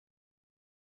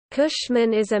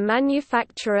Cushman is a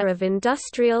manufacturer of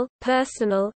industrial,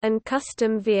 personal, and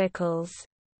custom vehicles.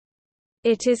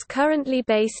 It is currently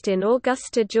based in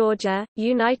Augusta, Georgia,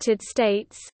 United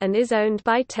States, and is owned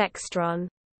by Textron.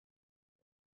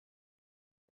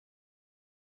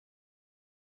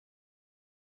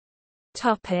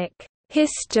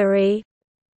 History.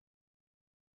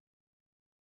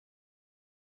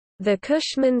 The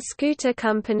Cushman Scooter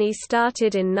Company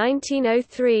started in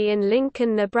 1903 in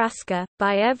Lincoln, Nebraska,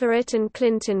 by Everett and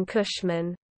Clinton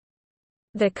Cushman.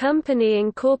 The company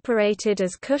incorporated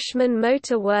as Cushman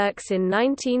Motor Works in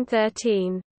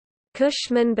 1913.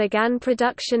 Cushman began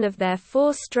production of their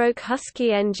four-stroke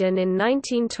Husky engine in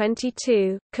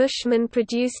 1922. Cushman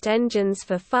produced engines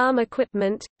for farm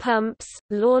equipment, pumps,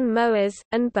 lawn mowers,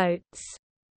 and boats.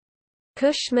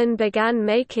 Cushman began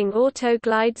making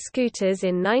Autoglide scooters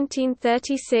in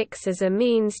 1936 as a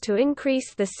means to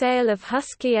increase the sale of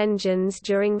Husky engines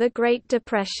during the Great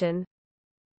Depression.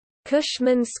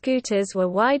 Cushman scooters were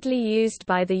widely used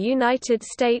by the United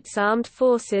States Armed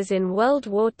Forces in World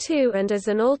War II and as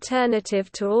an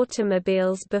alternative to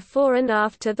automobiles before and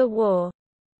after the war.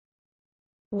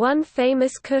 One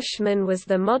famous Cushman was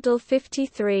the Model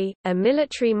 53, a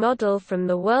military model from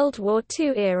the World War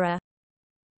II era.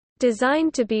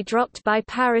 Designed to be dropped by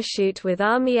parachute with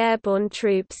Army airborne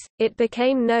troops, it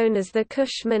became known as the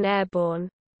Cushman Airborne.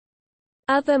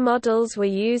 Other models were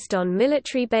used on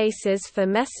military bases for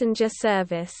messenger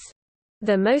service.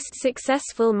 The most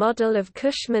successful model of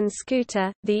Cushman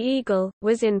scooter, the Eagle,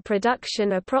 was in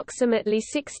production approximately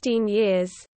 16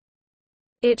 years.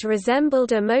 It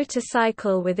resembled a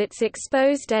motorcycle with its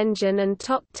exposed engine and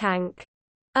top tank.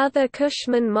 Other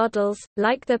Cushman models,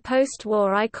 like the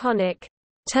post-war iconic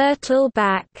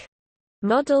Turtleback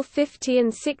Model 50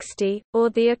 and 60,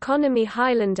 or the economy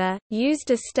Highlander,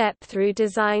 used a step-through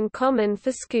design common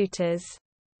for scooters.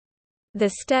 The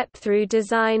step-through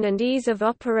design and ease of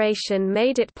operation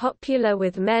made it popular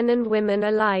with men and women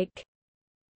alike.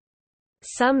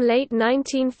 Some late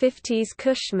 1950s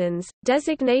Cushmans,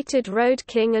 designated Road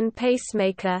King and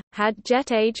Pacemaker, had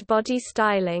jet-age body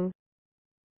styling.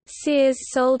 Sears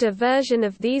sold a version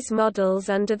of these models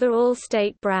under the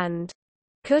Allstate brand.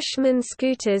 Cushman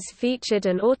scooters featured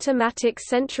an automatic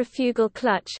centrifugal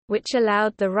clutch, which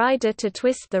allowed the rider to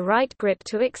twist the right grip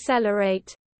to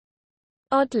accelerate.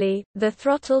 Oddly, the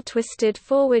throttle twisted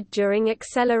forward during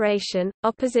acceleration,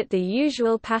 opposite the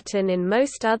usual pattern in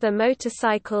most other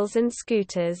motorcycles and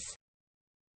scooters.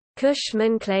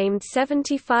 Cushman claimed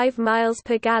 75 miles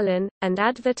per gallon, and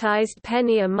advertised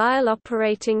penny a mile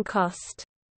operating cost.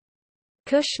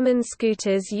 Cushman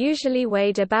scooters usually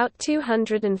weighed about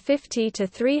 250 to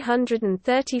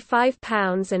 335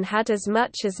 pounds and had as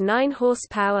much as 9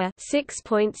 horsepower,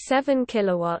 6.7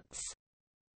 kilowatts.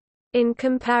 In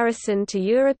comparison to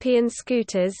European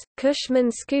scooters,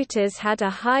 Cushman scooters had a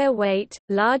higher weight,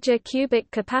 larger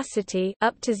cubic capacity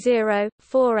up to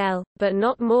 0.4 L, but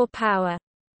not more power.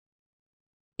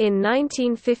 In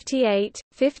 1958,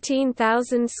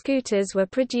 15,000 scooters were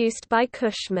produced by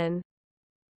Cushman.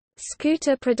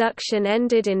 Scooter production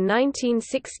ended in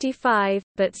 1965,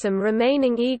 but some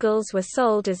remaining Eagles were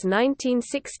sold as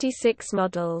 1966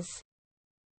 models.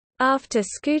 After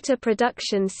scooter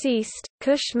production ceased,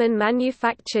 Cushman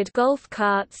manufactured golf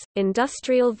carts,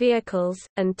 industrial vehicles,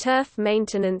 and turf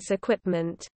maintenance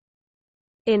equipment.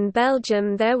 In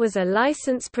Belgium there was a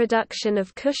license production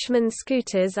of Cushman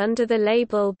scooters under the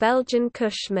label Belgian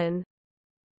Cushman.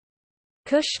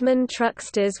 Cushman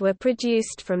trucksters were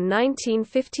produced from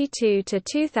 1952 to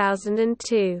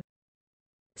 2002.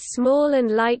 Small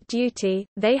and light duty,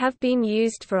 they have been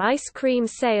used for ice cream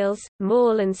sales,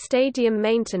 mall and stadium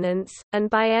maintenance, and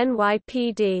by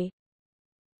NYPD.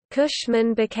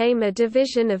 Cushman became a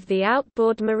division of the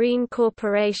Outboard Marine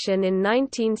Corporation in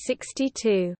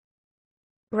 1962.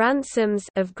 Ransoms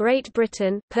of Great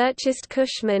Britain purchased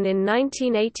Cushman in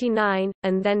 1989,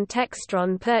 and then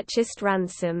Textron purchased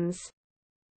Ransoms.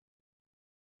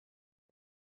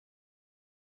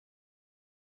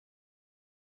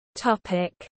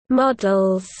 Topic: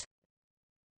 Models.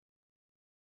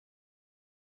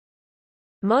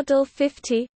 Model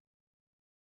 50,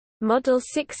 Model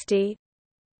 60,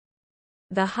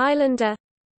 the Highlander,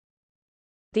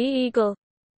 the Eagle,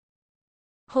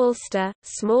 Haulster,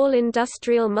 small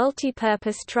industrial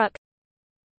multipurpose truck,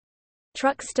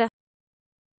 Truckster,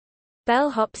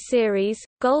 Bellhop series,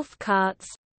 golf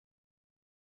carts,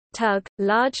 Tug,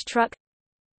 large truck,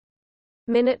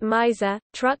 Minute Miser,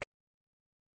 truck,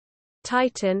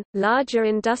 Titan, larger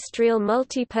industrial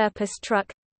multipurpose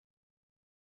truck,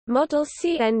 Model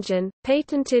C engine,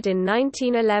 patented in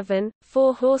 1911,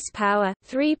 4 horsepower,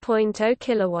 3.0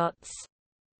 kilowatts.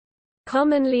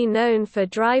 commonly known for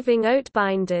driving oat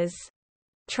binders.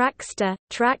 Trackster,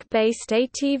 track-based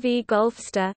ATV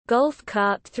Golfster, golf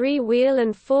cart 3-wheel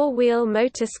and 4-wheel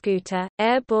motorscooter,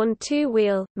 airborne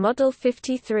 2-wheel, Model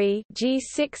 53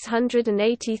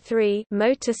 G683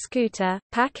 motorscooter,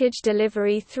 package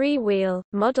delivery 3-wheel,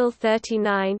 Model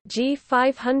 39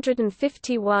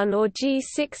 G551 or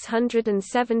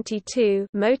G672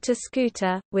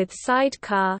 motorscooter, with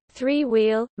sidecar,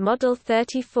 3-wheel, Model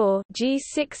 34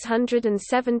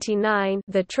 G679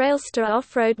 the Trailster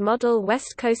off-road model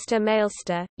West Coaster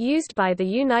Mailster, used by the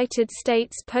United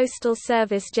States Postal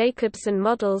Service. Jacobson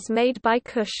models made by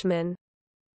Cushman.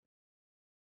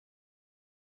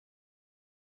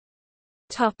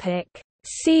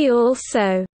 See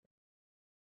also: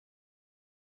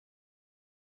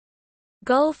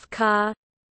 Golf car,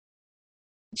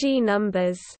 G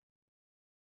numbers.